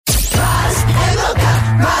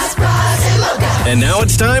And now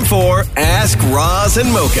it's time for Ask Roz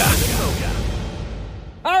and Mocha.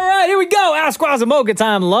 All right, here we go. Ask Roz and Mocha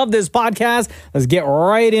time. Love this podcast. Let's get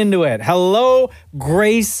right into it. Hello,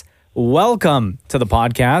 Grace. Welcome to the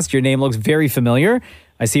podcast. Your name looks very familiar.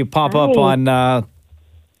 I see it pop up on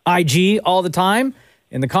IG all the time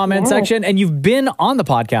in the comment section. And you've been on the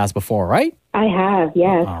podcast before, right? I have,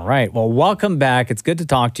 yes. All right. Well, welcome back. It's good to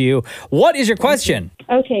talk to you. What is your question?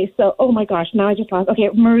 Okay, so, oh my gosh, now I just lost. Okay,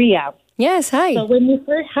 Maria. Yes, hi. So when you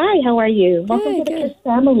first, hi, how are you? Welcome to the Kiss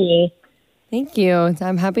family. Thank you.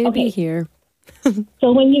 I'm happy to be here.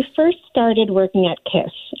 So when you first started working at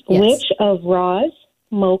Kiss, which of Roz,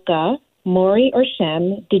 Mocha, Maury, or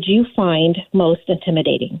Shem did you find most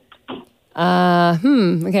intimidating?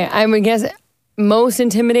 Okay, I would guess most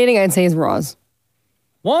intimidating, I'd say, is Roz.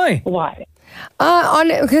 Why? Why?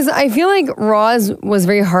 Because I feel like Roz was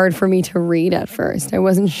very hard for me to read at first. I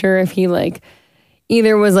wasn't sure if he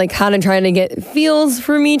either was kind of trying to get feels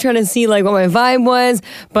for me, trying to see what my vibe was,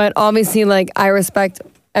 but obviously I respect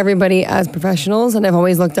everybody as professionals, and I've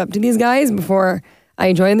always looked up to these guys before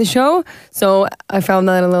I joined the show. So I found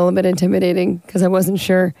that a little bit intimidating because I wasn't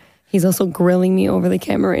sure. He's also grilling me over the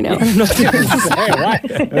camera right now. I don't know what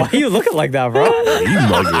to Why are you looking like that, bro? You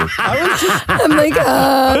mugger. I'm like,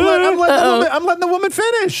 I'm letting the woman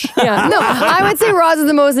finish. Yeah, no, I would say Roz is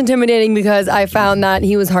the most intimidating because I found that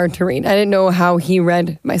he was hard to read. I didn't know how he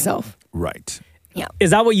read myself. Right. Yeah.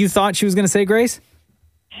 Is that what you thought she was going to say, Grace?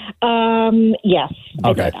 Yes,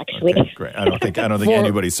 I did, actually. Okay, great. I don't think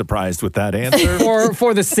anybody's surprised with that answer.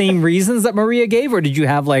 For the same reasons that Maria gave, or did you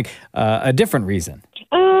have a different reason?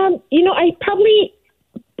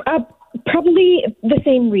 I probably the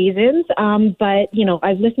same reasons. But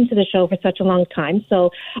I've listened to the show for such a long time,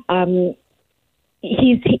 so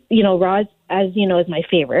he's Roz, as you know, is my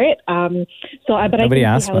favorite. But Nobody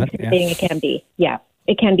I asked, can see how intimidating it can be. Yeah,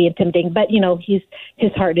 it can be intimidating, but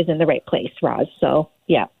his heart is in the right place, Roz. So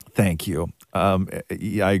yeah. Thank you.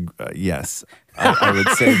 Yes, I would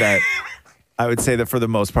say that. I would say that for the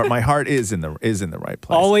most part, my heart is in the right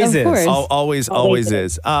place. Always is. Always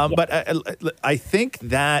is. But I think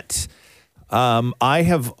that I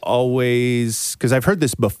have always, because I've heard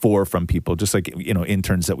this before from people, just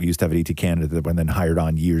interns that we used to have at ET Canada that were then hired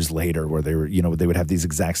on years later, where they were, they would have these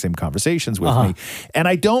exact same conversations with me, and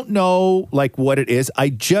I don't know what it is.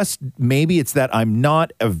 Maybe it's that I'm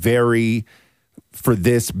not a very, for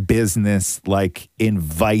this business,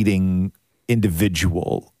 inviting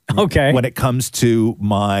individual. Okay. When it comes to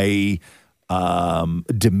my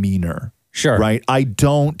demeanor. Sure. Right? I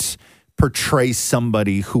don't portray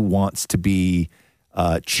somebody who wants to be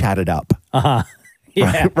chatted up.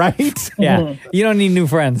 Yeah. Right? Yeah. You don't need new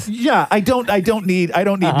friends. Yeah, I don't need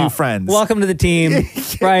new friends. Welcome to the team.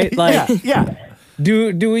 Right? Yeah. Do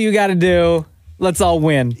what you got to do. Let's all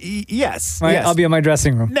win. Yes. Right? Yes. I'll be in my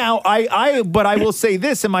dressing room. Now, but I will say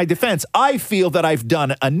this in my defense. I feel that I've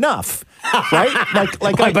done enough. Right?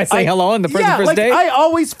 By saying hello on the first day? I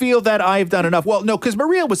always feel that I've done enough. Well, no, because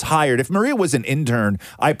Maria was hired. If Maria was an intern,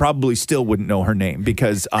 I probably still wouldn't know her name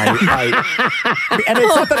because and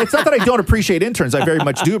it's not that I don't appreciate interns. I very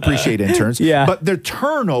much do appreciate interns. Yeah. But their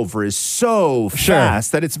turnover is so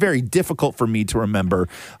fast that it's very difficult for me to remember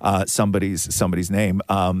somebody's name.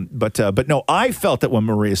 But no, I felt that when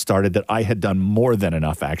Maria started that I had done more than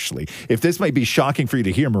enough, actually. If this might be shocking for you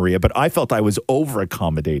to hear, Maria, but I felt I was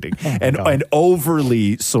over-accommodating and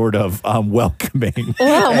overly sort of welcoming.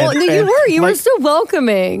 Wow, you were still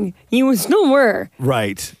welcoming. You still were.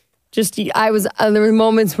 Right. Just, there were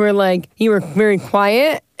moments where you were very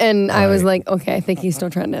quiet, and I was like, okay, I think he's still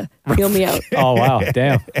trying to feel me out. Oh, wow.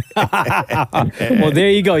 Damn. Well, there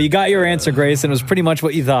you go. You got your answer, Grace, and it was pretty much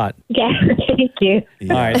what you thought. Yeah, thank you.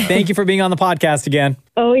 All right. Thank you for being on the podcast again.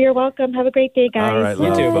 Oh, you're welcome. Have a great day, guys. All right.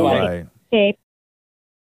 You too. Bye-bye. Okay.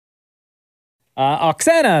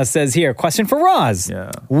 Oksana says here, question for Roz.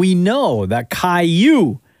 Yeah. We know that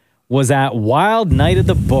Caillou was at Wild Night at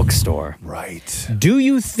the Bookstore. Right. Do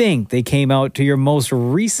you think they came out to your most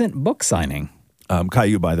recent book signing?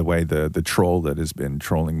 Caillou, by the way, the troll that has been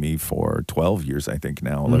trolling me for 12 years, I think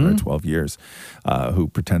now, 11 or 12 years, who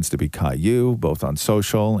pretends to be Caillou, both on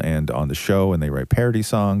social and on the show, and they write parody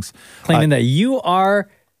songs. Claiming that you are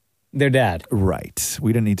their dad. Right.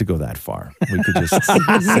 We didn't need to go that far. We could just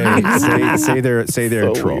say they're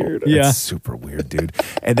a troll. Weird. Yeah. It's super weird, dude.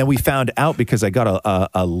 And then we found out because I got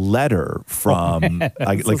a letter from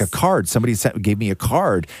like a card. Somebody gave me a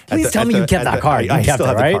card. Please tell me you kept that card. I still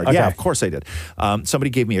have right? the card. Okay. Yeah, of course I did. Somebody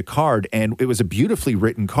gave me a card, and it was a beautifully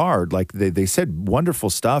written card. Like they said wonderful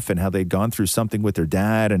stuff and how they'd gone through something with their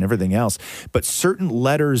dad and everything else. But certain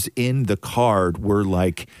letters in the card were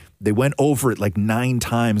like They went over it like 9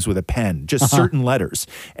 times with a pen, just certain letters.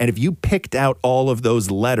 And if you picked out all of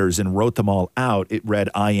those letters and wrote them all out, it read,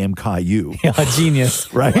 I am Caillou. Yeah,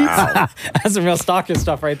 genius. Right? Wow. That's some real stalker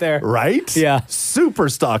stuff right there. Right? Yeah. Super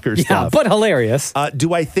stalker stuff. But hilarious.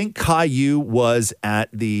 Do I think Caillou was at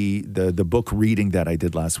the book reading that I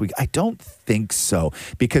did last week? I don't think so,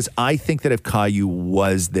 because I think that if Caillou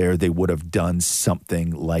was there, they would have done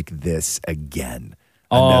something like this again.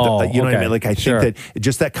 You know what I mean? Like, I think that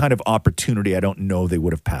just that kind of opportunity, I don't know they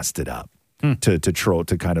would have passed it up to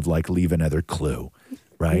kind of like leave another clue.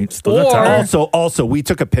 Right. Also, we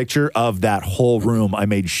took a picture of that whole room. I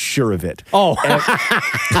made sure of it. Oh,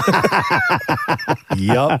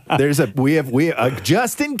 yep. We have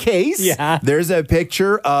just in case. Yeah. There's a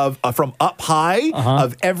picture of from up high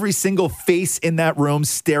of every single face in that room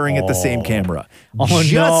staring at the same camera.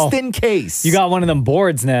 Just in case. You got one of them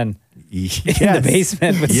boards then. Yes. In the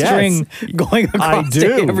basement with string going across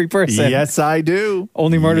to every person. Yes, I do.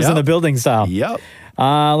 Only murders in the building style. Yep.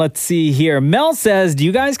 Let's see here. Mel says, do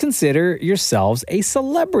you guys consider yourselves a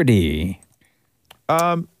celebrity?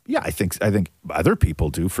 Yeah, I think other people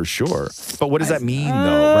do for sure. But what does that mean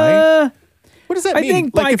though, right? What does that mean? I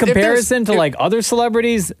think by comparison to like other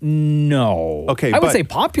celebrities, no. Okay, I would say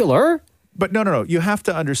popular. But no. You have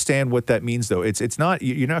to understand what that means though. It's not,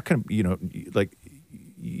 you're not going to,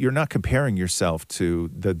 you're not comparing yourself to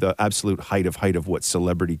the absolute height of what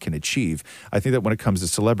celebrity can achieve. I think that when it comes to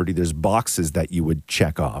celebrity, there's boxes that you would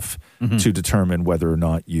check off to determine whether or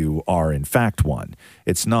not you are in fact one.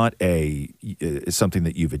 It's not something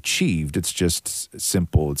that you've achieved. It's just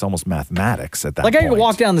simple. It's almost mathematics at that point. Like I could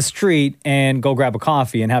walk down the street and go grab a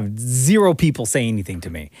coffee and have 0 people say anything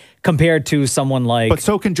to me compared to someone like... But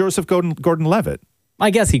so can Joseph Gordon-Levitt.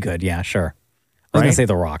 I guess he could. Yeah, sure. I was going to say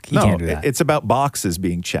The Rock. He can't do that. It's about boxes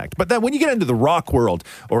being checked. But then when you get into the rock world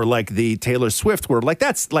or like the Taylor Swift world, like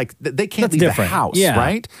that's like they can't leave the house,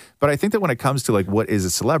 right? But I think that when it comes to like what is a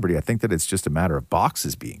celebrity, I think that it's just a matter of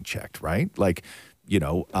boxes being checked, right? Like,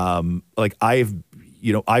 like I've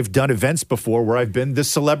done events before where I've been the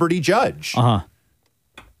celebrity judge.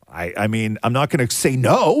 I mean, I'm not going to say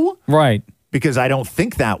no. Right. Because I don't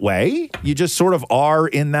think that way. You just sort of are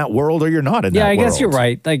in that world or you're not in that world. Yeah, I guess you're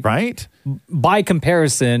right. Like, right? By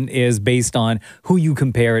comparison is based on who you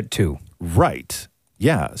compare it to. Right.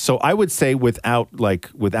 Yeah. So I would say without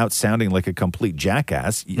sounding like a complete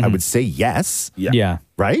jackass, I would say yes. Yeah.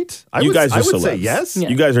 Right? I would celebs. Say yes. Yeah.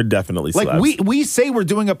 You guys are definitely celebs. Like we say we're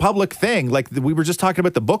doing a public thing. Like we were just talking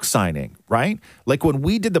about the book signing, right? Like when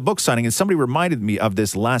we did the book signing, and somebody reminded me of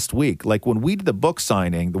this last week. Like when we did the book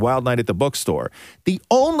signing, the Wild Night at the Bookstore, the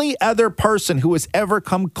only other person who has ever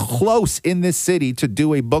come close in this city to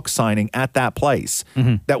do a book signing at that place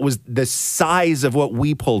that was the size of what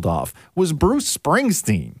we pulled off was Bruce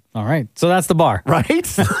Springsteen. All right. So that's the bar. Right?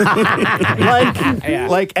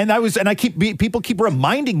 People keep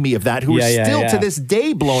reminding me of that who are still to this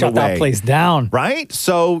day blown away. Shut that place down. Right?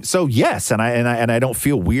 So yes, and I don't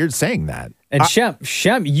feel weird saying that. And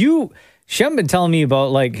Shem been telling me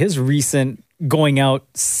about like his recent going out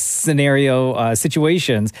scenario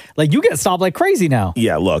situations. Like you get stopped like crazy now.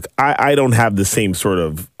 Yeah, look, I don't have the same sort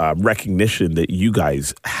of recognition that you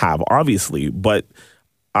guys have, obviously, but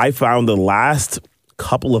I found the last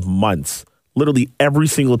couple of months, literally every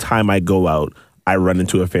single time I go out, I run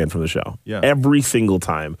into a fan from the show. Yeah. Every single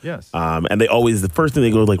time. Yes. And they always, the first thing they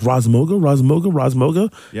go is like,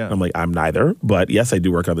 Rosmoga. Yeah. I'm like, I'm neither, but yes, I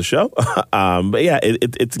do work on the show. But yeah,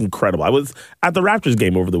 it's incredible. I was at the Raptors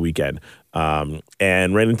game over the weekend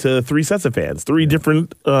and ran into 3 sets of fans, 3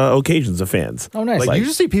 different occasions of fans. Oh, nice. Like you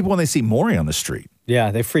just see people when they see Maury on the street. Yeah,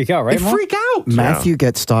 they freak out, right? They freak out. Matthew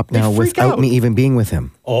gets stopped now without me even being with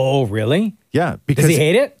him. Oh, really? Yeah. Does he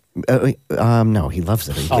hate it? No, he loves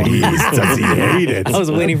it. Does he hate it? I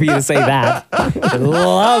was waiting for you to say that. He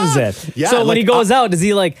loves it. Yeah, so when he goes out, does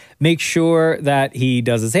he like make sure that he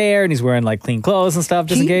does his hair and he's wearing like clean clothes and stuff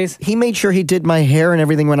just in case? He made sure he did my hair and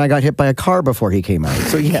everything when I got hit by a car before he came out.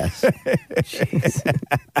 So yes.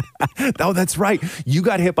 Oh, that's right. You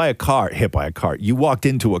got hit by a car. You walked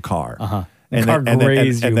into a car. And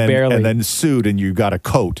barely. And then sued and you got a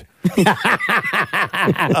coat. And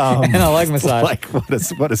I like massage. Like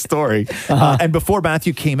what a story. And before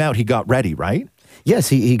Matthew came out, he got ready, right? Yes,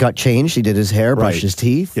 he got changed. He did his hair, brushed his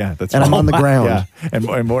teeth. Yeah, that's and right. I'm on the ground. Yeah. And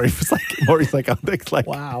Maury's like,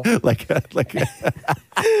 wow. Like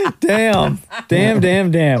Damn.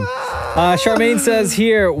 Charmaine says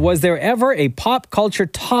here, was there ever a pop culture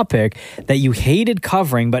topic that you hated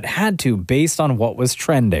covering but had to based on what was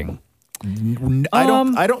trending?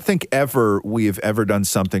 I don't think we have ever done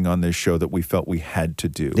something on this show that we felt we had to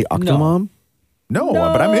do. The Octomom? No,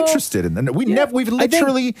 but I'm interested in that. We've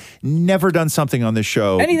literally never done something on this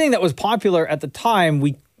show. Anything that was popular at the time,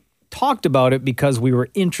 we talked about it because we were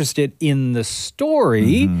interested in the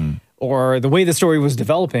story or the way the story was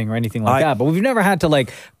developing or anything like that. But we've never had to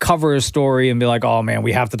like cover a story and be like, oh man,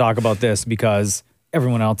 we have to talk about this because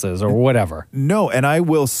everyone else is or whatever. No, and I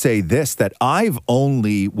will say this, that I've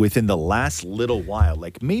only within the last little while,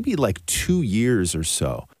 like maybe like 2 years or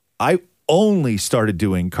so, I only started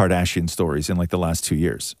doing Kardashian stories in like the last 2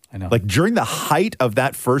 years. I know. Like during the height of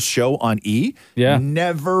that first show on E,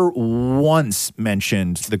 never once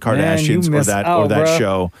mentioned the Kardashians or that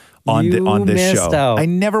show on this show. Out. I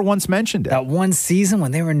never once mentioned it. That one season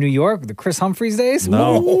when they were in New York, the Chris Humphries days?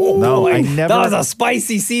 No, I never. That was a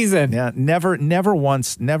spicy season. Yeah, never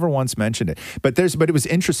once mentioned it. But it was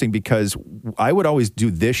interesting because I would always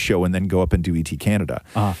do this show and then go up and do ET Canada.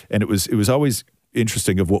 And it was always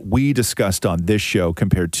interesting of what we discussed on this show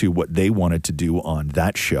compared to what they wanted to do on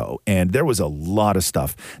that show. And there was a lot of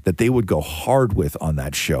stuff that they would go hard with on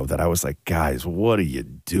that show that I was like, guys, what are you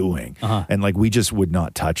doing? And like, we just would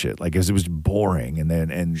not touch it. Like, it was boring. And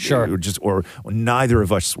or neither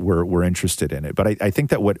of us were interested in it. But I think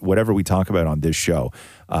that whatever we talk about on this show,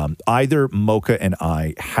 either Mocha and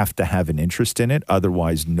I have to have an interest in it.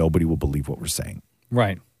 Otherwise, nobody will believe what we're saying.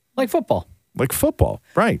 Right. Like football. Like football,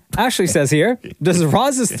 right. Ashley says here, does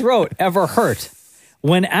Roz's throat ever hurt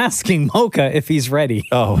when asking Mocha if he's ready?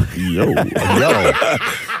 Oh, yo.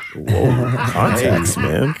 Whoa, context,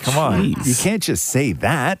 man. Come on. You can't just say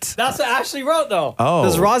that. That's what Ashley wrote, though. Oh.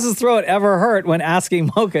 Does Roz's throat ever hurt when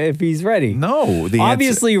asking Mocha if he's ready? No.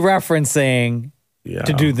 Obviously referencing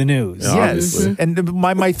to do the news. Yeah, yes. And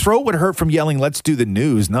my throat would hurt from yelling, let's do the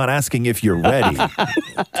news, not asking if you're ready.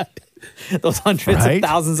 Those hundreds of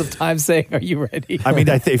thousands of times saying, are you ready? I mean,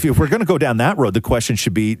 if we're going to go down that road, the question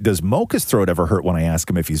should be, does Mocha's throat ever hurt when I ask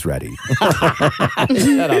him if he's ready? Shut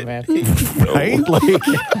up, man. Right? Like,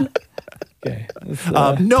 okay.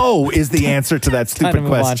 No is the answer to that stupid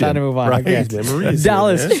question. Time to move on. Right? Okay.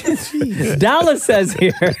 Dallas says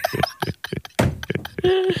here.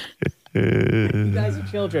 You guys are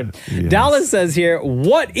children. Yes. Dallas says here,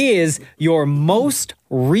 what is your most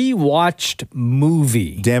rewatched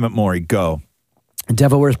movie? Damn it, Maury, go.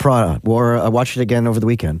 Devil Wears Prada. I watched it again over the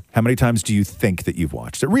weekend. How many times do you think that you've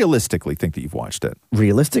watched it? Realistically, think that you've watched it?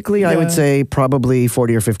 Realistically, I would say probably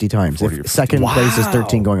 40 or 50 times. Second place is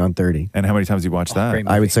 13 going on 30. And how many times have you watched that?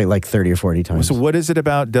 I would say like 30 or 40 times. So what is it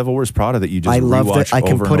about Devil Wears Prada that you just I loved it. I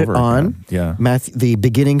can put it on. Again? Yeah. Matthew, the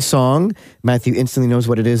beginning song, Matthew instantly knows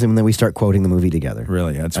what it is, and then we start quoting the movie together.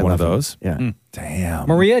 Really? It's one of those? Yeah. Damn.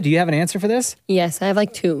 Maria, do you have an answer for this? Yes, I have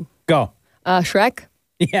like two. Go. Shrek.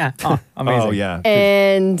 Yeah. Oh, amazing. Oh, yeah.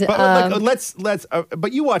 And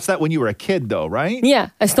but you watched that when you were a kid, though, right? yeah,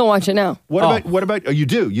 I still watch it now. What about? Oh, you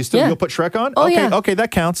do. You'll put Shrek on. Oh, okay, yeah. Okay,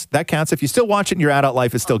 that counts. That counts. If you still watch it in your adult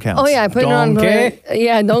life, it still counts. Oh yeah, I put it on.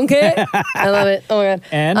 Yeah, Donkey. I love it. Oh my god.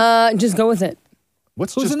 And just go with it.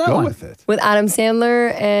 Who's in just that go one? with it? With Adam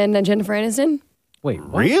Sandler and Jennifer Aniston. Wait,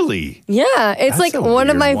 what? Really? Yeah, it's That's like a one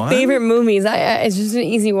of weird my one. favorite movies. It's just an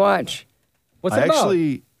easy watch. What's it about?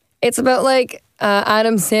 It's about like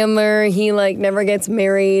Adam Sandler. He like never gets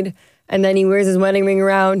married, and then he wears his wedding ring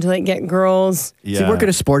around to like get girls. Yeah. Does he work at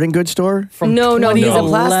a sporting goods store? No, he's a 2011.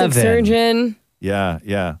 plastic surgeon. Yeah.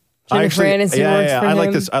 Jennifer Aniston works for I like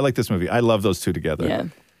him. this. I like this movie. I love those two together. Yeah.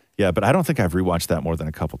 Yeah, but I don't think I've rewatched that more than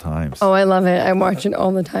a couple times. Oh, I love it. I watch it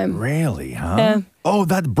all the time. Really, huh? Yeah. Oh,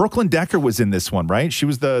 that Brooklyn Decker was in this one, right? She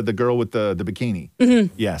was the girl with the bikini.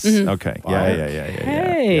 Mm-hmm. Yes. Mm-hmm. Okay. Yeah.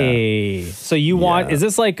 Hey. So you want, is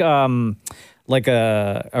this like a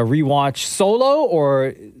rewatch solo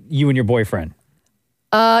or you and your boyfriend?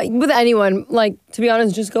 With anyone. Like, to be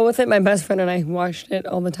honest, just go with it. My best friend and I watched it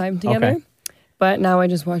all the time together. Okay. But now I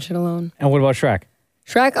just watch it alone. And what about Shrek?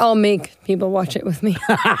 Shrek, I'll make people watch it with me.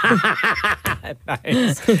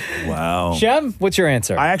 Nice. Wow. Shem, what's your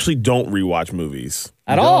answer? I actually don't rewatch movies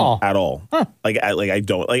At all? At all. Huh. I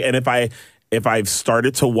don't. Like, and if I've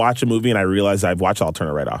started to watch a movie and I realize I've watched, I'll turn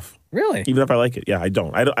it right off. Really? Even if I like it. Yeah, I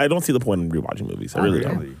don't. I don't see the point in rewatching movies. I really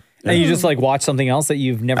don't. And you just like watch something else that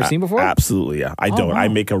you've never seen before? Absolutely, yeah. I don't. wow. I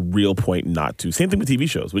make a real point not to. Same thing with TV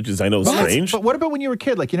shows, which is, I know, strange. But what about when you were a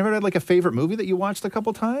kid? Like, you never had like a favorite movie that you watched a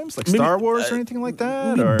couple times? Like Star Wars or anything like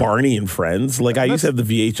that? Or? Barney and Friends. Like, I used to have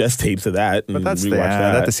the VHS tapes of that. And But that's rewatch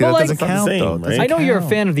that that. doesn't It's not the count, same, though. right? Doesn't I know you're a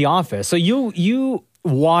count. fan of The Office. So you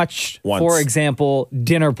watched, Once. for example,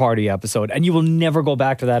 Dinner Party episode, and you will never go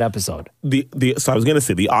back to that episode. So I was gonna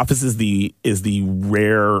say The Office is the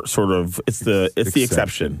rare sort of it's the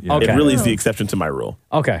exception. Yeah. Okay. It really is the exception to my rule.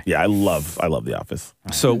 Okay. Yeah, I love The Office.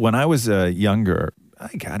 So when I was younger,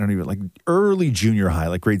 I don't even, like early junior high,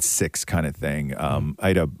 like grade 6 kind of thing. I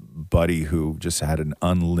had a buddy who just had an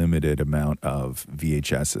unlimited amount of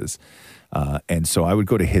VHSs. And so I would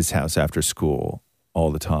go to his house after school all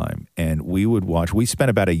the time. And we spent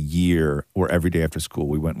about a year where every day after school,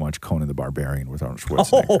 we went and watched Conan the Barbarian with Arnold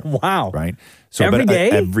Schwarzenegger. Oh, wow. Right? So Every day?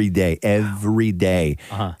 Every day.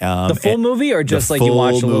 The full movie or just like you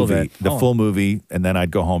watched a little bit? The full movie, and then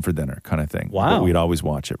I'd go home for dinner kind of thing. Wow. But we'd always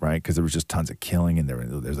watch it, right? Because there was just tons of killing, and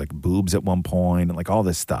there's like boobs at one point, and like all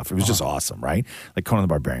this stuff. It was just awesome, right? Like Conan the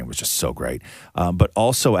Barbarian was just so great. But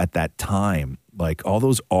also at that time, like all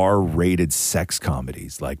those R-rated sex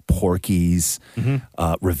comedies, like Porky's,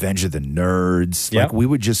 Revenge of the Nerds. Yep. Like we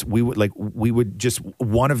would just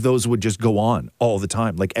one of those would just go on all the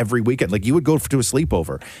time, like every weekend. Like you would go to a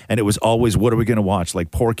sleepover, and it was always, what are we going to watch?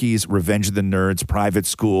 Like Porky's, Revenge of the Nerds, Private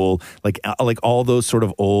School, like all those sort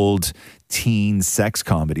of old teen sex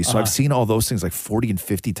comedies. So I've seen all those things like 40 and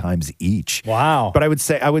 50 times each. Wow. But I would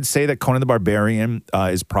say that Conan the Barbarian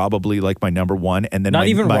is probably like my number one. And then Not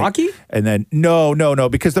even Rocky? And then no,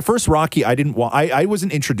 because the first Rocky I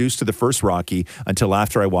wasn't introduced to the first Rocky until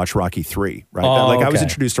after I watched Rocky 3, right? I was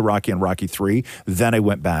introduced to Rocky and Rocky 3, then I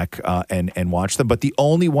went back and watched them. But the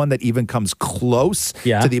only one that even comes close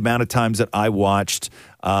to the amount of times that I watched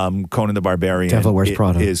Conan the Barbarian Devil Wears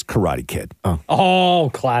Prada is Karate Kid. Oh,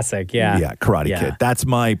 classic. Yeah. Yeah, Karate Kid. That's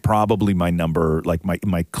probably my number, like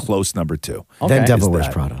my close number 2. Okay. Then Devil Wears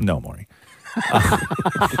Prada. No, Maury.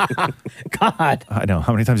 God. I know.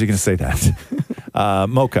 How many times are you going to say that?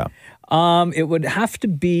 Mocha. It would have to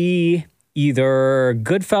be either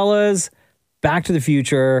Goodfellas, Back to the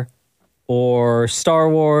Future, or Star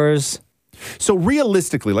Wars. So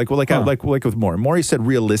realistically, like with Maury. Maury said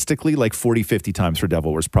realistically, like 40, 50 times for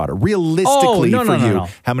Devil Wears Prada. Realistically for you,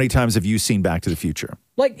 how many times have you seen Back to the Future?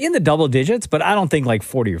 Like in the double digits, but I don't think like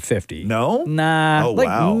 40 or 50. No? Nah. Oh, like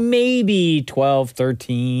wow. maybe 12,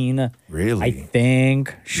 13. Really? I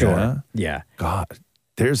think. Sure. Yeah. God.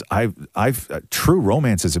 True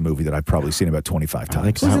Romance is a movie that I've probably seen about 25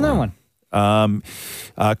 times. Who's in that one?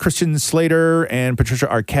 Christian Slater and Patricia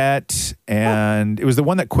Arquette, and it was the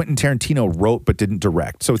one that Quentin Tarantino wrote but didn't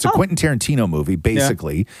direct. So it's a Quentin Tarantino movie,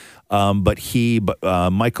 basically. Yeah.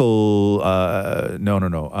 Michael,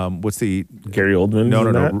 what's the Gary Oldman?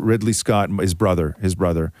 No, Ridley Scott, his brother,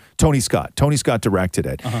 Tony Scott. Tony Scott directed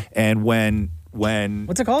it, and when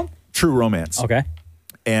what's it called? True Romance. Okay.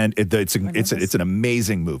 And it's an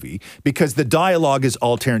amazing movie because the dialogue is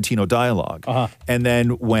all Tarantino dialogue. And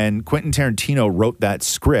then when Quentin Tarantino wrote that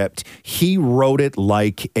script, he wrote it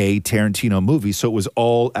like a Tarantino movie. So it was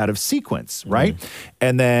all out of sequence, right?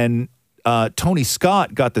 And then Tony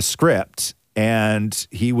Scott got the script and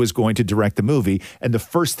he was going to direct the movie. And the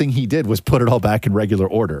first thing he did was put it all back in regular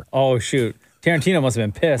order. Oh, shoot. Tarantino must have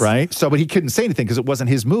been pissed. Right? So, but he couldn't say anything because it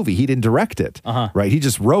wasn't his movie. He didn't direct it. Right? He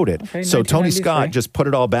just wrote it. Okay, so Tony 1993. Scott just put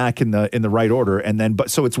it all back in the right order. And then,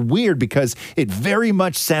 so it's weird because it very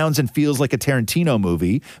much sounds and feels like a Tarantino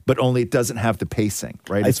movie, but only it doesn't have the pacing,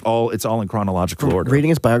 right? It's all in chronological order. Reading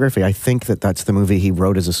his biography, I think that's the movie he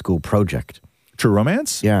wrote as a school project. True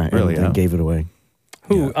Romance? Yeah. Really? And gave it away.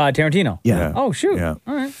 Who? Tarantino? Yeah. Oh, shoot. Yeah.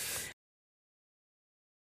 All right.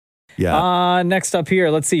 Yeah. Next up here,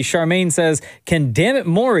 let's see. Charmaine says, "Can Dammit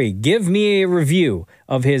Maury give me a review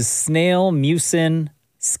of his snail mucin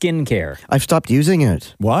skincare?" I've stopped using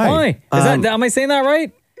it. Why? Am I saying that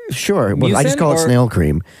right? Sure. Well, I just Mucin call it or- snail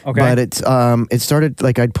cream. Okay. But it started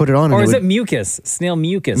like I'd put it on. Or and is it it mucus? Snail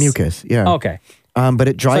mucus? mucus? Yeah. Okay. But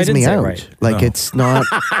it dries didn't me say it out. right. Like it's not.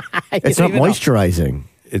 It's not moisturizing.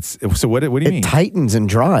 So what do you mean? It tightens and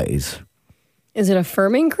dries. Is it a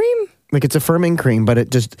firming cream? Like it's a firming cream, but it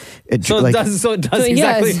does exactly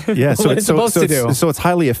Yeah, so what it's supposed to do. So it's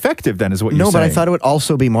highly effective then is what you're saying. No, but I thought it would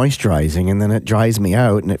also be moisturizing, and then it dries me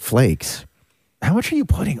out and it flakes. How much are you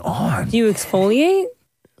putting on? Do you exfoliate?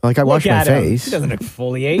 Like I wash Look my at him. face. He doesn't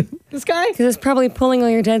exfoliate. This guy? Because it's probably pulling all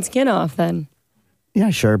your dead skin off then. Yeah,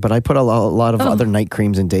 sure, but I put a lot of other night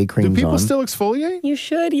creams and day creams Do people on. still exfoliate? You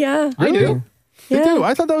should, yeah. I do. They Yeah. do.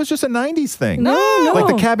 I thought that was just a 90s thing. No. Like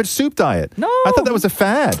the cabbage soup diet. No. I thought that was a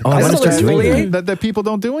fad. Oh, I want to still start doing exfoliate. that. That people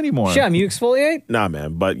don't do anymore. Shem, you exfoliate? Nah,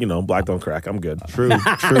 man. But, black don't crack. I'm good. True.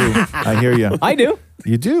 I hear you. I do.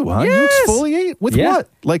 You do, huh? Yes. You exfoliate? With Yeah. what?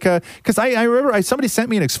 Like, because I remember somebody sent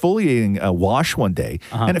me an exfoliating wash one day,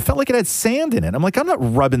 and it felt like it had sand in it. I'm like, I'm not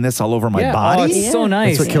rubbing this all over my Yeah. body. Oh, it's so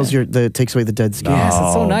nice. That's what kills takes away the dead skin. Yes,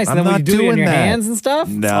 it's so nice. And I'm then when not you do it in doing your that. hands and stuff.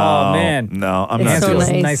 No. Oh, man. No, I'm It's not so doing nice.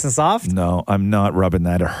 it. Nice and soft. No, I'm not rubbing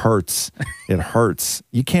that. It hurts. It hurts.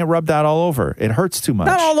 You can't rub that all over. It hurts too much.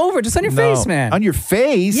 Not all over, just on your face, man. On your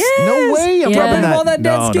face? Yes. No way I'm rubbing that. All that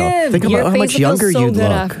dead skin. Think about how much younger you'd look.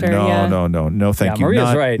 After, No, thank you.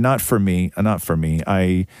 Maria's right. Not for me. Not for me.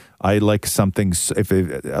 I like something.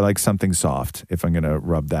 I like something soft. If I'm gonna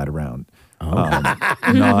rub that around.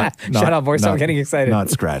 Not Shut up, boys. I'm getting excited. Not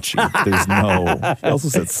scratchy. There's no. He also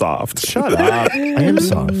said soft. Shut up. I am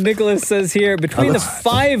soft. Nicholas says here, between the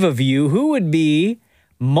 5 of you, who would be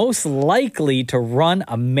most likely to run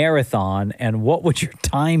a marathon, and what would your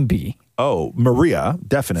time be? Oh, Maria,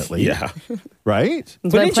 definitely. Yeah. Right?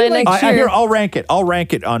 That's my plan next year. I'll rank it. I'll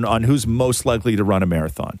rank it on who's most likely to run a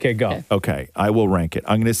marathon. Okay, go. Okay, I will rank it.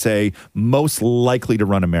 I'm going to say most likely to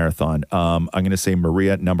run a marathon. I'm going to say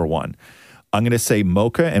Maria, number 1. I'm going to say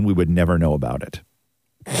Mocha, and we would never know about it.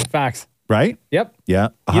 Facts. Right? Yep. Yeah.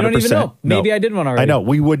 100%. You don't even know. Maybe I did one already. I know.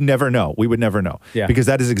 We would never know. We would never know. Yeah. Because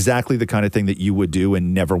that is exactly the kind of thing that you would do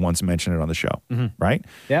and never once mention it on the show. Right?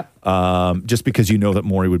 Yeah. Just because you know that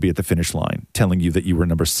Maury would be at the finish line telling you that you were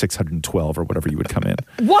number 612 or whatever you would come in.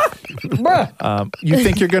 What? Bruh. You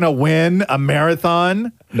think you're going to win a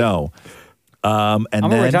marathon? No. And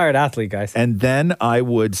I'm a retired athlete, guys. And then I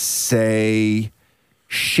would say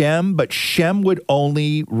Shem, but Shem would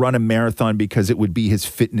only run a marathon because it would be his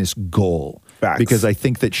fitness goal. Facts. Because I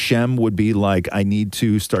think that Shem would be like, I need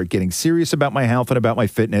to start getting serious about my health and about my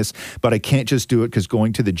fitness, but I can't just do it because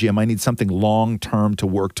going to the gym, I need something long-term to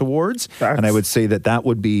work towards. Facts. And I would say that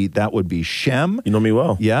would be Shem. You know me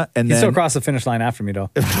well. Yeah. And He's then still across the finish line after me, though.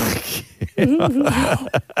 There's the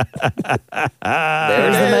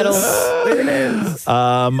medal. There it is.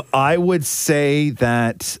 I would say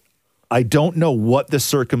that I don't know what the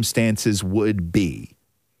circumstances would be,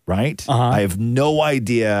 right? I have no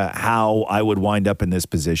idea how I would wind up in this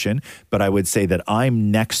position, but I would say that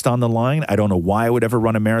I'm next on the line. I don't know why I would ever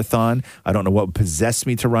run a marathon. I don't know what would possess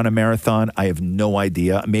me to run a marathon. I have no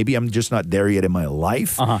idea. Maybe I'm just not there yet in my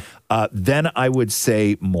life. Then I would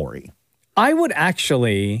say Maury. I would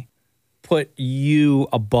actually put you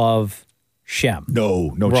above Shem.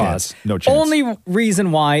 No Roz. chance. No chance. Only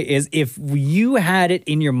reason why is if you had it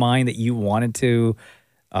in your mind that you wanted to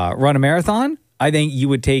run a marathon, I think you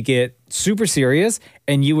would take it super serious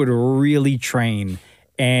and you would really train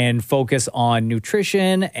and focus on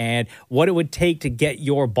nutrition and what it would take to get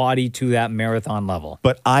your body to that marathon level.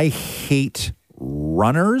 But I hate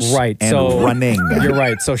runners Right. and So running. You're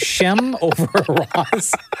right. So Shem over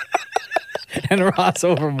Ross and Ross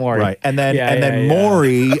over Maury. Right. And then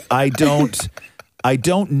Maury, I don't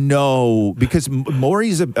know because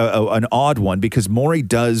Maury's an odd one because Maury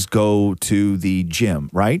does go to the gym,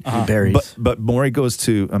 right? Berries. But Maury goes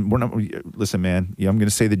to listen, man, I'm going to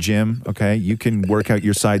say the gym, okay? You can work out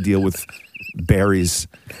your side deal with berries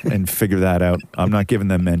and figure that out. I'm not giving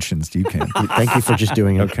them mentions. You can. Thank you for just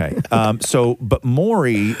doing it. Okay. But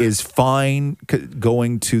Maury is fine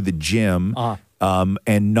going to the gym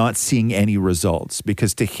and not seeing any results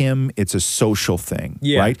because to him it's a social thing,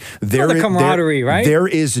 right? The camaraderie, right? There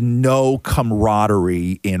is no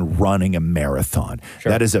camaraderie in running a marathon. Sure.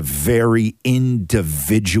 That is a very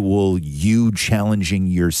individual, you challenging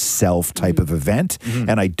yourself type of event,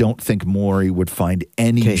 and I don't think Maury would find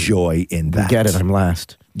any joy in that. Get it? I'm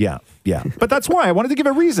last. Yeah. But that's why I wanted to give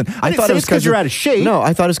a reason. I thought it was because you're out of shape. No,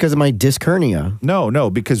 I thought it was because of my disc hernia. No,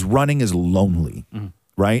 because running is lonely.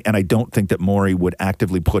 Right? And I don't think that Maury would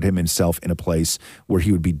actively put himself in a place where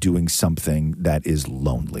he would be doing something that is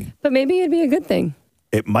lonely. But maybe it'd be a good thing.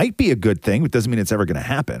 It might be a good thing, but it doesn't mean it's ever going to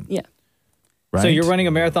happen. Yeah. Right? So you're running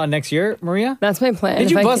a marathon next year, Maria? That's my plan.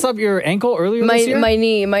 Did you bust up your ankle earlier this year? My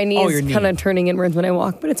knee is kind of turning inwards when I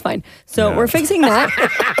walk, but it's fine. So we're fixing that.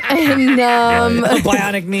 And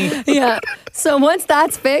bionic knee. Yeah. So once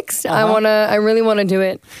that's fixed, I really want to do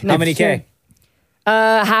it. How many K?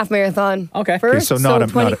 Half marathon. Okay. First, so not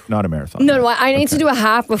a marathon. No, I need to do a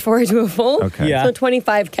half before I do a full. Okay. Yeah. So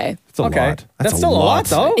 25K. That's a lot. That's still a lot,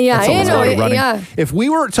 though. Yeah, That's a lot of running. yeah. If we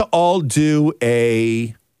were to all do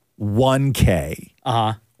a 1K,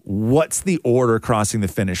 what's the order crossing the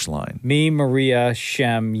finish line? Me, Maria,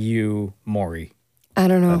 Shem, you, Maury. I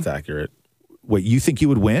don't know. That's accurate. Wait, you think you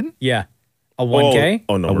would win? Yeah. A 1K?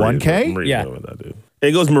 Oh no, A Maria's 1K? Maria's Yeah. gonna win that, dude.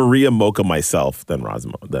 It goes Maria, Mocha, myself, then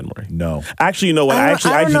Maury. No. Actually, you know what? I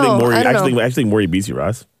actually think Maury. I think Maury beats you,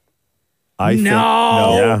 Ross. I think,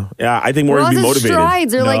 Yeah. I think Maury would be Roz's motivated.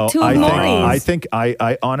 strides are like two of Maury's.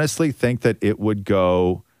 I honestly think that it would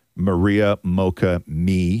go Maria, Mocha,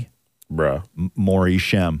 me, Bruh. Maury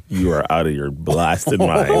Shem. You are out of your blasted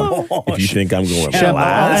mind if you think I'm going Shem,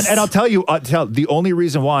 last. and I'll tell you, the only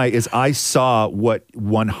reason why is I saw what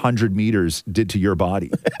 100 meters did to your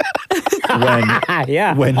body.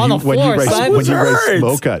 When on the floor, when you hurts. raced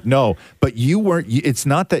Mocha. No, but you weren't. It's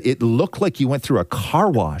not that it looked like you went through a car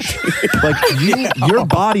wash. Like your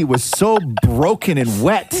body was so broken and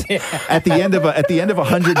wet at the end of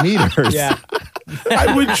 100 meters. Yeah.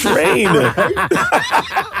 I would train.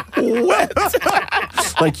 Wet.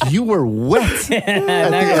 Like you were wet at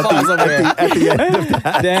the end of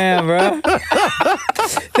that. Damn, bro.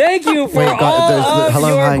 Thank you for Wait,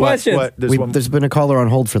 all your questions. There's been a caller on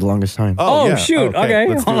hold for the longest time. Oh, yeah. shoot. Okay.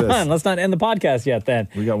 Let's do Hold this. on. Let's not end the podcast yet then.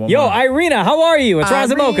 We got one Yo, more. Irina, how are you? It's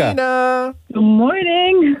Roz and Mocha. Irina. Good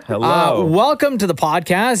morning. Hello. Welcome to the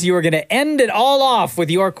podcast. You are going to end it all off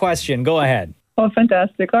with your question. Go ahead. Oh,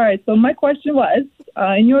 fantastic. All right. So my question was,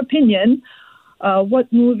 in your opinion,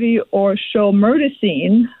 what movie or show murder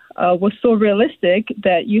scene was so realistic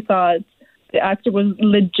that you thought the actor was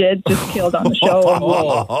legit just killed on the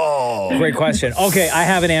show? Great question. Okay, I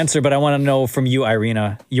have an answer, but I want to know from you,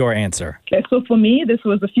 Irina, your answer. Okay, so for me, this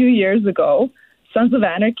was a few years ago, Sons of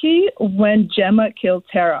Anarchy, when Gemma killed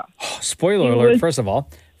Tara. Spoiler It alert, was- first of all,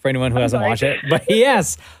 for anyone who hasn't sorry. watched it. But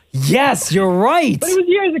yes, you're right. But it was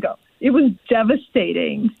years ago. It was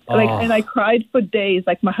devastating. And I cried for days.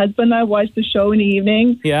 Like, my husband and I watched the show in the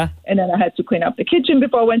evening. Yeah. And then I had to clean up the kitchen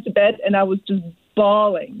before I went to bed, and I was just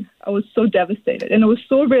bawling. I was so devastated. And it was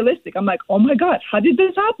so realistic. I'm like, oh my God, how did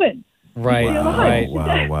this happen? Right, right.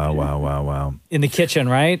 Wow. In the kitchen,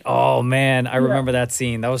 right? Oh, man, I remember that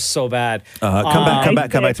scene. That was so bad. Come back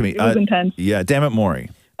to me. It was intense. Yeah, damn it, Maury.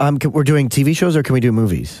 We're doing TV shows or can we do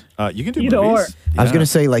movies? You can do Either movies. I was Yeah. going to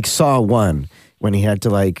say like Saw 1 when he had to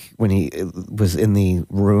when he was in the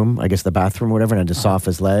room, I guess the bathroom or whatever, and had to saw off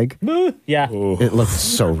his leg. Yeah. It looked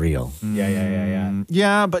so real. Yeah.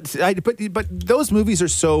 Yeah, but those movies are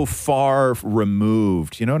so far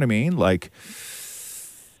removed. You know what I mean? Like,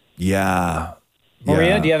 yeah.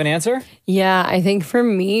 Maria, do you have an answer? Yeah, I think for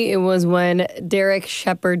me, it was when Derek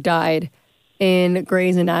Shepherd died in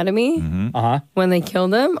Grey's Anatomy when they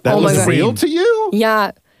killed him. That oh my was God. real to you?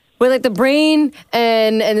 Yeah. With like the brain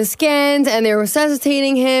and the scans, and they were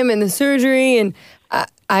resuscitating him and the surgery, and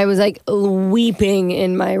I was like weeping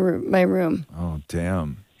in my room. Oh,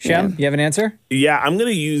 damn. Shem, you have an answer? Yeah, I'm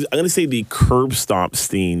gonna say the curb stomp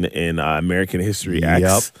scene in American History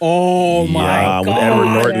X. Oh my God. With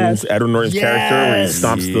Edward Norton's character where he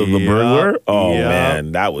stomps the burglar. Oh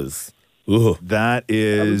man, that was That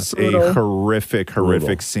is a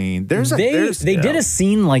horrific scene. They did a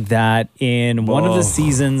scene like that in one of the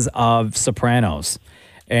seasons of Sopranos.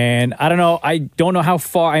 And I don't know how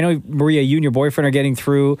far. I know, Maria, you and your boyfriend are getting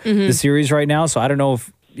through the series right now, so I don't know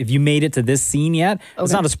if you made it to this scene yet. Okay.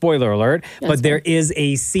 It's not a spoiler alert, but there is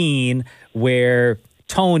a scene where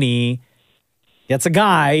Tony gets a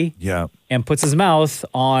guy and puts his mouth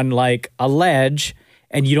on like a ledge,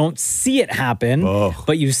 and you don't see it happen,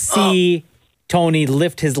 but you see Tony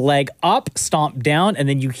lift his leg up, stomp down, and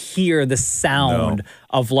then you hear the sound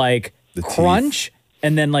of like the crunch teeth.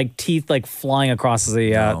 And then like teeth like flying across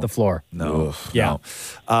the floor. No.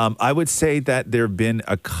 I would say that there have been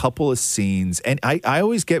a couple of scenes, and I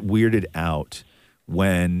always get weirded out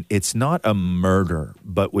when it's not a murder,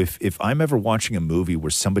 but if I'm ever watching a movie where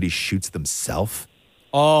somebody shoots themselves.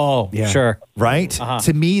 Oh, sure. Right?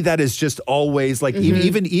 To me, that is just always like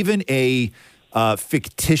even a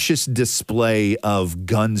fictitious display of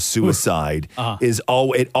gun suicide is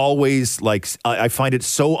always like I find it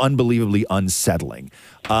so unbelievably unsettling.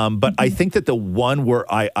 But I think that the one where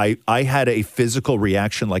I had a physical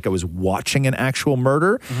reaction like I was watching an actual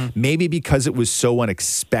murder, maybe because it was so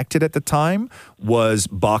unexpected at the time, was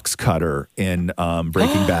Box Cutter in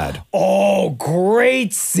Breaking Bad. Oh,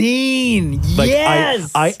 great scene. Like,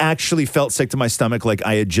 yes. I actually felt sick to my stomach like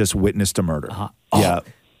I had just witnessed a murder. Yeah.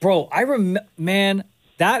 Bro, man,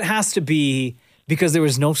 that has to be because there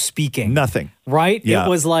was no speaking. Nothing. Right? Yeah. It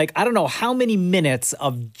was like, I don't know how many minutes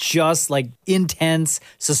of just like intense,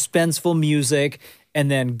 suspenseful music. And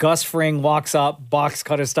then Gus Fring walks up, box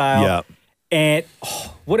cutter style. Yeah. And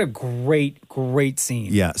what a great scene.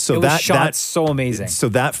 Yeah. So it was shot so amazing. So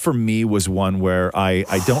that for me was one where I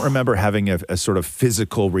don't remember having a sort of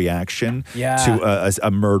physical reaction to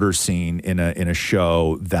a murder scene in a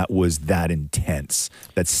show that was that intense,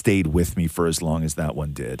 that stayed with me for as long as that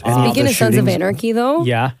one did. Speaking of Sons of Anarchy, though,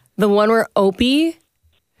 the one where Opie.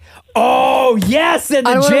 Oh, yes, in the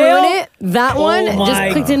I don't jail. Want to ruin it. That one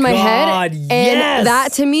just clicked in my head. And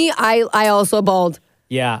that to me, I also bawled.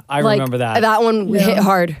 Yeah, I Like, remember that. That one hit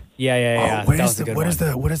hard. Yeah. What That is was a good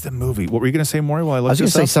one. what is the movie? What were you going to say, Maury? While I I looked was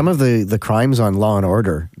going to this say up? some of the crimes on Law and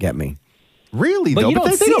Order get me. Really But though, you don't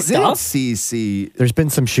they see don't stuff. see. There's been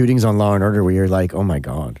some shootings on Law and Order where you're like, oh my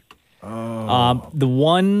God. The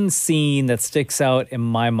one scene that sticks out in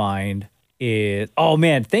my mind is, oh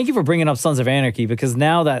man, thank you for bringing up Sons of Anarchy, because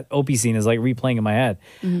now that Opie scene is like replaying in my head.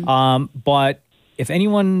 But if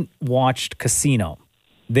anyone watched Casino,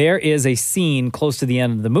 there is a scene close to the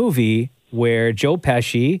end of the movie where Joe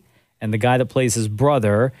Pesci and the guy that plays his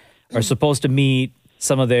brother are supposed to meet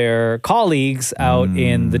some of their colleagues out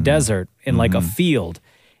in the desert in like a field.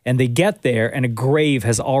 And they get there and a grave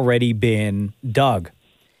has already been dug.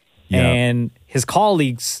 Yeah. And his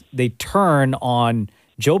colleagues, they turn on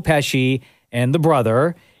Joe Pesci and the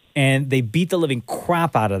brother, and they beat the living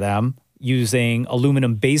crap out of them using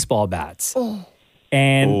aluminum baseball bats.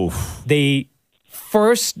 And they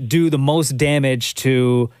first do the most damage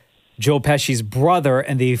to Joe Pesci's brother,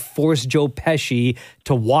 and they force Joe Pesci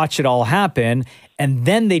to watch it all happen. And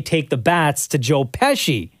then they take the bats to Joe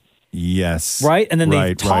Pesci. Yes. Right? And then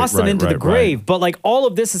they toss them into the grave. Right. But like all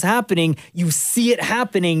of this is happening, you see it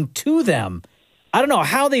happening to them. I don't know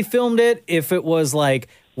how they filmed it, if it was like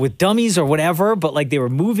with dummies or whatever, but like they were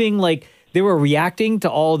moving, like they were reacting to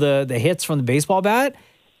all the hits from the baseball bat.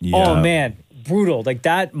 Yeah. Oh man, brutal. Like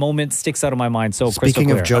that moment sticks out of my mind so crystal Speaking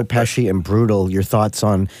clear. of Joe Pesci and brutal, your thoughts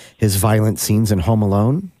on his violent scenes in Home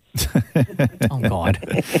Alone? Oh God.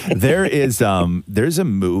 There's a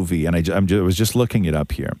movie, and I was just looking it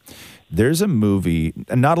up here. There's a movie,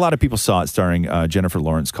 and not a lot of people saw it, starring Jennifer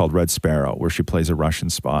Lawrence, called Red Sparrow, where she plays a Russian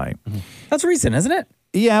spy. That's recent, isn't it?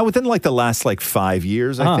 Yeah, within like the last 5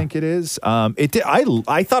 years, I think it is.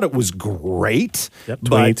 I thought it was great. Yep,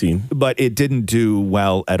 2018. But it didn't do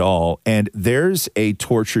well at all. And there's a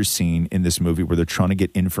torture scene in this movie where they're trying to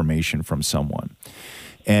get information from someone.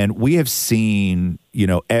 And we have seen,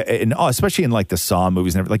 and especially in like the Saw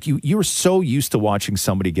movies, and everything, like you were so used to watching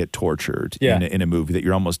somebody get tortured in a movie that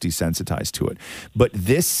you're almost desensitized to it. But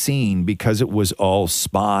this scene, because it was all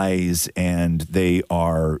spies and they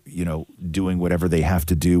are, doing whatever they have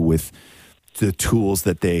to do with the tools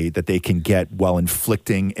that they can get while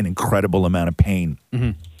inflicting an incredible amount of pain.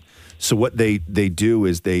 Mm-hmm. So what they do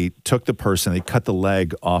is they took the person, they cut the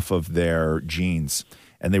leg off of their jeans,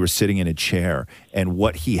 and they were sitting in a chair, and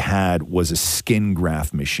what he had was a skin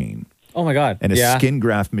graft machine. Oh my God. And a skin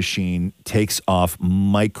graft machine takes off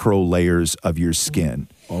micro layers of your skin.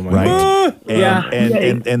 Oh my God.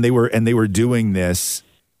 And they were doing this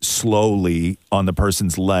slowly on the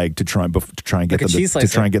person's leg to try and get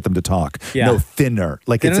them to talk. Yeah. No, thinner.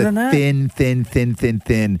 Like Thinner it's than a that?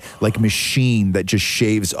 thin like machine that just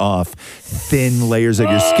shaves off thin layers of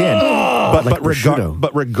your skin.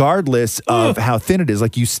 But regardless of how thin it is,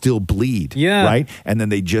 like you still bleed. Yeah. Right? And then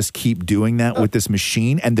they just keep doing that with this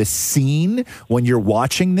machine. And the scene when you're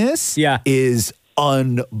watching this is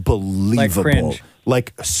unbelievable. Like cringe.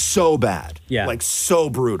 Like so bad. Yeah. Like so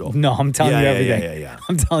brutal. No, I'm telling you everything. Yeah.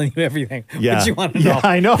 I'm telling you everything. Yeah. What you want to know? Yeah,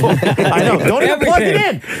 I know. Don't even plug it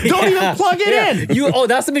in. Don't even plug it in.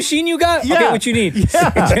 That's the machine you got? Yeah. Okay, what you need?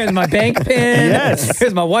 Yeah. Here's my bank pin. Yes.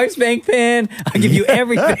 Here's my wife's bank pin. I'll give you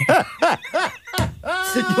everything. You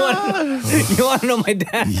want to know my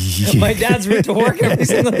dad? Yeah. My dad's ripped to work every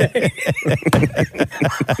single day.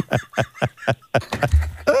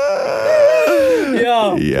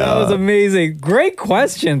 That was amazing. Great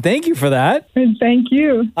question. Thank you for that. Thank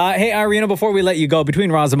you. Hey, Irina, before we let you go,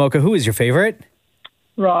 between Roz and Mocha, who is your favorite?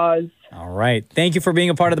 Roz. All right. Thank you for being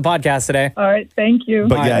a part of the podcast today. All right. Thank you.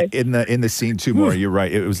 But Bye. in the scene too, Maury, you're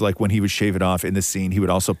right. It was like when he would shave it off in the scene, he would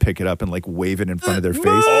also pick it up and like wave it in front of their face,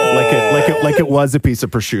 like it was a piece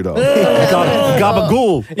of prosciutto.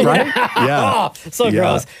 Gabagool, right? Yeah. So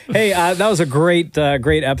gross. Hey, that was a great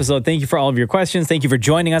episode. Thank you for all of your questions. Thank you for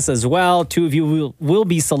joining us as well. 2 of you will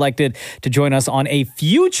be selected to join us on a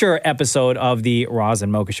future episode of the Roz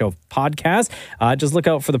and Mocha Show podcast. Just look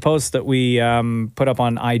out for the posts that we put up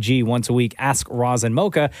on IG once a week. Ask Roz and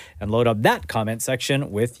Mocha, and load up that comment section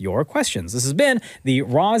with your questions. This has been the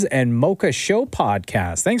Roz and Mocha Show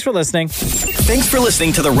podcast. Thanks for listening. Thanks for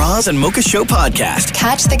listening to the Roz and Mocha Show podcast.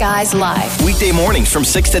 Catch the guys live Weekday mornings from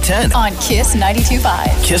 6 to 10 on Kiss 92.5.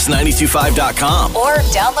 Kiss925.com. Or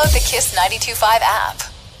download the Kiss 92.5 app.